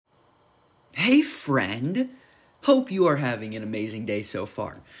Hey friend, hope you are having an amazing day so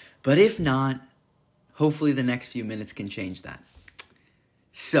far. But if not, hopefully the next few minutes can change that.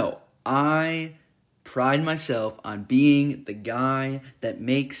 So, I pride myself on being the guy that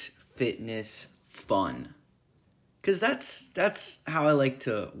makes fitness fun. Because that's how I like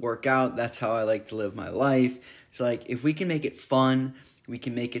to work out, that's how I like to live my life. It's like, if we can make it fun, we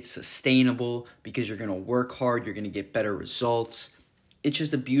can make it sustainable, because you're going to work hard, you're going to get better results. It's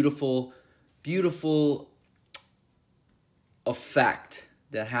just a beautiful effect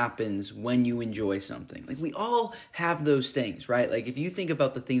that happens when you enjoy something. Like, we all have those things, right? Like, if you think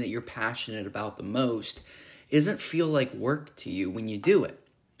about the thing that you're passionate about the most, it doesn't feel like work to you when you do it.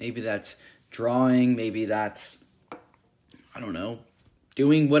 Maybe that's drawing, maybe that's, I don't know,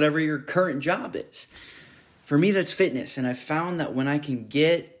 doing whatever your current job is. For me, that's fitness, and I've found that when I can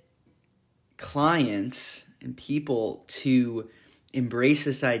get clients and people to embrace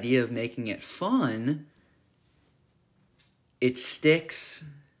this idea of making it fun, it sticks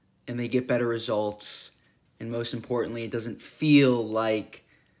and they get better results. And most importantly, it doesn't feel like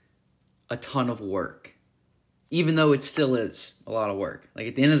a ton of work, even though it still is a lot of work. Like,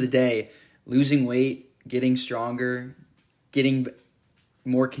 at the end of the day, losing weight, getting stronger, getting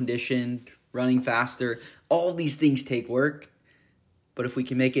more conditioned, running faster, all these things take work. But if we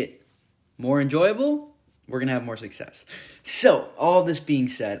can make it more enjoyable, we're going to have more success. So, all this being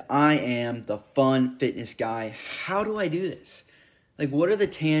said, I am the fun fitness guy. How do I do this? Like, what are the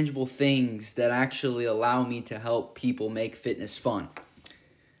tangible things that actually allow me to help people make fitness fun?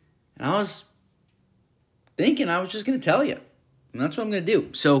 And I was thinking I was just going to tell you. And that's what I'm going to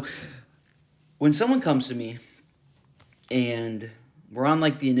do. So, when someone comes to me and we're on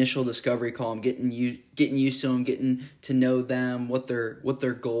like the initial discovery call, I'm getting used to them, getting to know them, what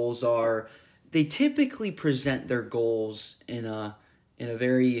their goals are. They typically present their goals in a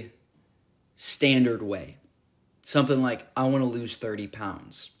very standard way. Something like, I want to lose 30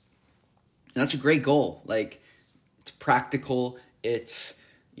 pounds. And that's a great goal. Like, it's practical. It's,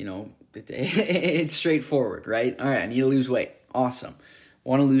 it's straightforward, right? All right, I need to lose weight. Awesome.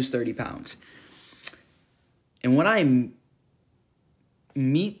 Want to lose 30 pounds. And when I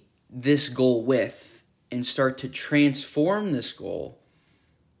meet this goal with and start to transform this goal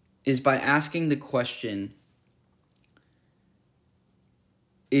is by asking the question,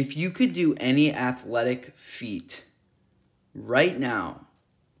 if you could do any athletic feat right now,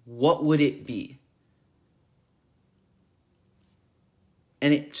 what would it be?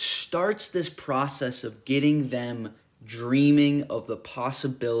 And it starts this process of getting them dreaming of the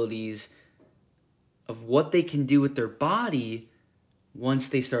possibilities of what they can do with their body once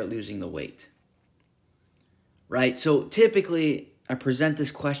they start losing the weight. Right? So typically, I present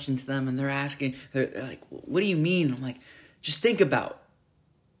this question to them and they're like, what do you mean? I'm like, just think about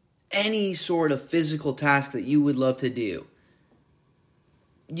any sort of physical task that you would love to do.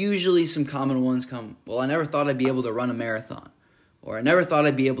 Usually some common ones come, well, I never thought I'd be able to run a marathon. Or I never thought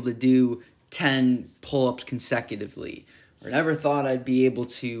I'd be able to do 10 pull-ups consecutively. Or I never thought I'd be able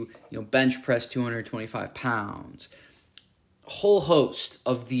to, bench press 225 pounds. A whole host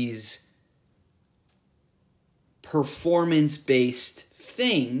of these performance-based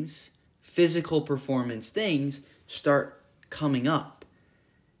things, physical performance things, start coming up.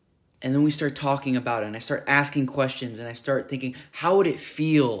 And then we start talking about it, and I start asking questions, and I start thinking, how would it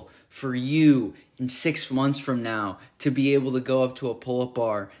feel for you in 6 months from now to be able to go up to a pull-up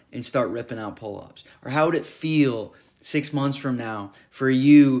bar and start ripping out pull-ups? Or how would it feel 6 months from now for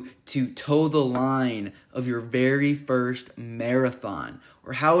you to toe the line of your very first marathon?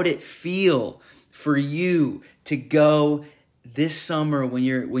 Or how would it feel for you to go this summer when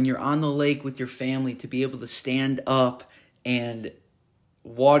you're on the lake with your family to be able to stand up and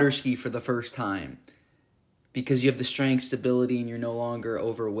water ski for the first time because you have the strength, stability, and you're no longer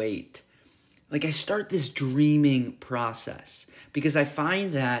overweight? Like, I start this dreaming process because I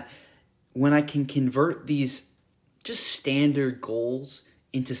find that when I can convert these just standard goals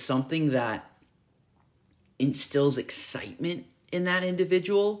into something that instills excitement in that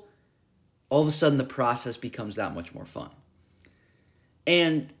individual, all of a sudden the process becomes that much more fun.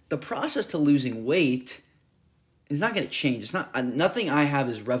 And the process to losing weight is not going to change. It's not nothing I have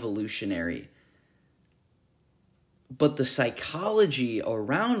is revolutionary. But the psychology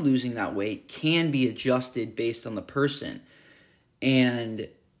around losing that weight can be adjusted based on the person. And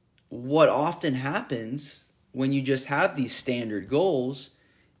what often happens when you just have these standard goals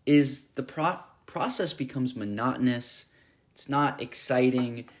is the process becomes monotonous. It's not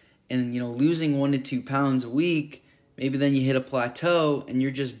exciting. And, losing 1 to 2 pounds a week, maybe then you hit a plateau and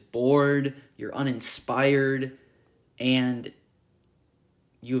you're just bored, you're uninspired, and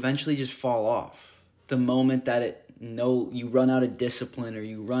you eventually just fall off. The moment that you run out of discipline, or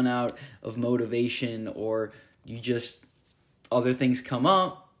you run out of motivation, or you just, other things come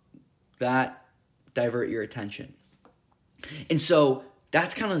up that divert your attention. And so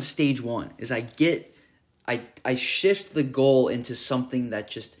that's kind of stage one, is I shift the goal into something that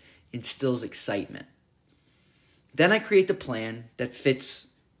just instills excitement. Then I create the plan that fits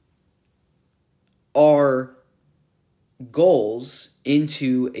our goals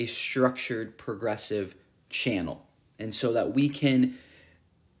into a structured, progressive channel. And so that we can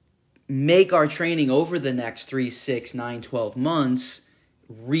make our training over the next 3, 6, 9, 12 months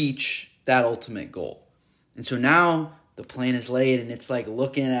reach that ultimate goal. And so now the plan is laid, and it's like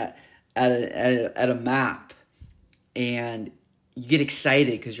looking at a map, and you get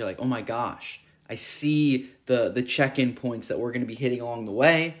excited because you're like, oh my gosh, I see the check-in points that we're going to be hitting along the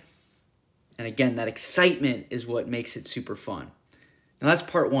way. And again, that excitement is what makes it super fun. Now that's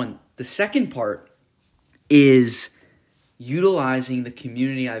part one. The second part is utilizing the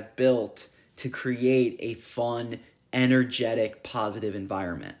community I've built to create a fun, energetic, positive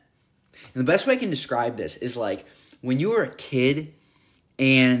environment. And the best way I can describe this is like when you were a kid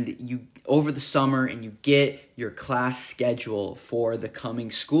and you over the summer and you get your class schedule for the coming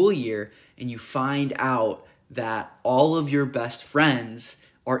school year, and you find out that all of your best friends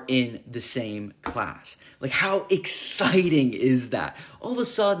are in the same class. Like, how exciting is that? All of a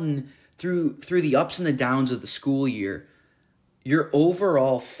sudden, through the ups and the downs of the school year, your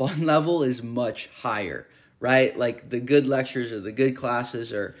overall fun level is much higher, right? Like, the good lectures or the good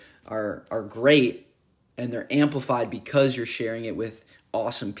classes are great, and they're amplified because you're sharing it with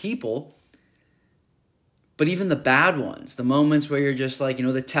awesome people. But even the bad ones, the moments where you're just like,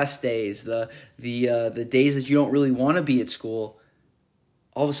 the test days, the days that you don't really want to be at school,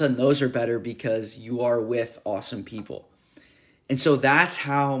 all of a sudden those are better because you are with awesome people. And so that's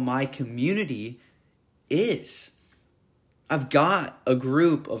how my community is. I've got a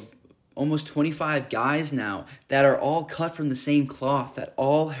group of almost 25 guys now that are all cut from the same cloth, that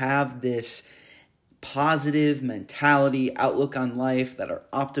all have this positive mentality, outlook on life, that are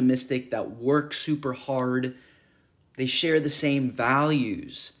optimistic, that work super hard. They share the same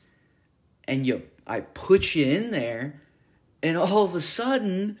values. And I put you in there, and all of a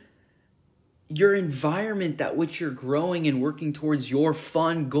sudden, your environment that which you're growing and working towards your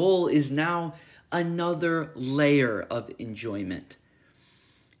fun goal is now another layer of enjoyment.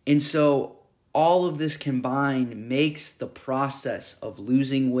 And so all of this combined makes the process of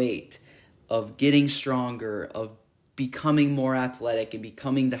losing weight, of getting stronger, of becoming more athletic, and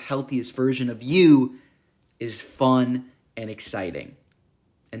becoming the healthiest version of you is fun and exciting.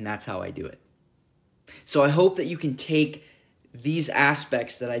 And that's how I do it. So I hope that you can take these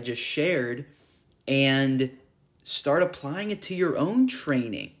aspects that I just shared and start applying it to your own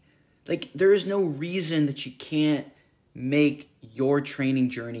training. Like, there is no reason that you can't make your training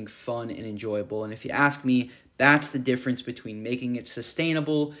journey fun and enjoyable. And if you ask me, that's the difference between making it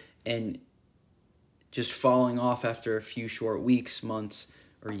sustainable and just falling off after a few short weeks, months,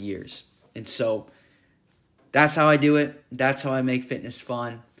 or years. And so that's how I do it. That's how I make fitness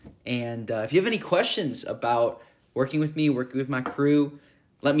fun. And if you have any questions about working with me, working with my crew,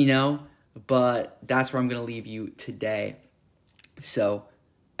 let me know. But that's where I'm going to leave you today. So,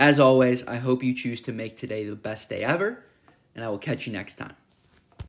 as always, I hope you choose to make today the best day ever, and I will catch you next time.